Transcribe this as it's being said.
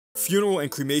Funeral and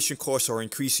cremation costs are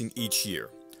increasing each year.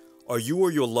 Are you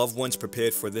or your loved ones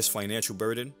prepared for this financial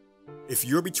burden? If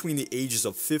you're between the ages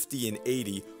of 50 and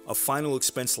 80, a final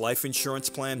expense life insurance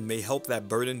plan may help that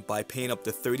burden by paying up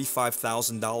to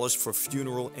 $35,000 for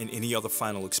funeral and any other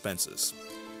final expenses.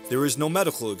 There is no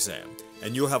medical exam,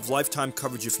 and you'll have lifetime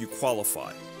coverage if you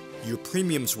qualify. Your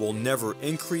premiums will never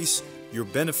increase, your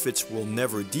benefits will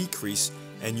never decrease,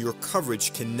 and your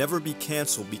coverage can never be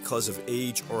canceled because of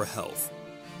age or health.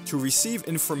 To receive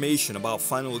information about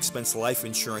final expense life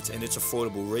insurance and its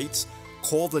affordable rates,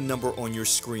 call the number on your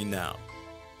screen now.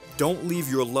 Don't leave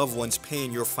your loved ones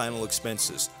paying your final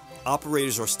expenses.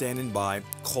 Operators are standing by.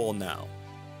 Call now.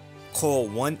 Call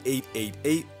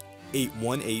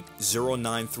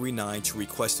 1-888-818-0939 to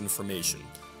request information.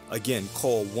 Again,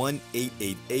 call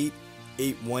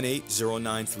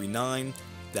 1-888-818-0939.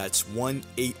 That's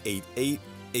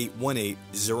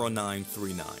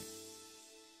 1-888-818-0939.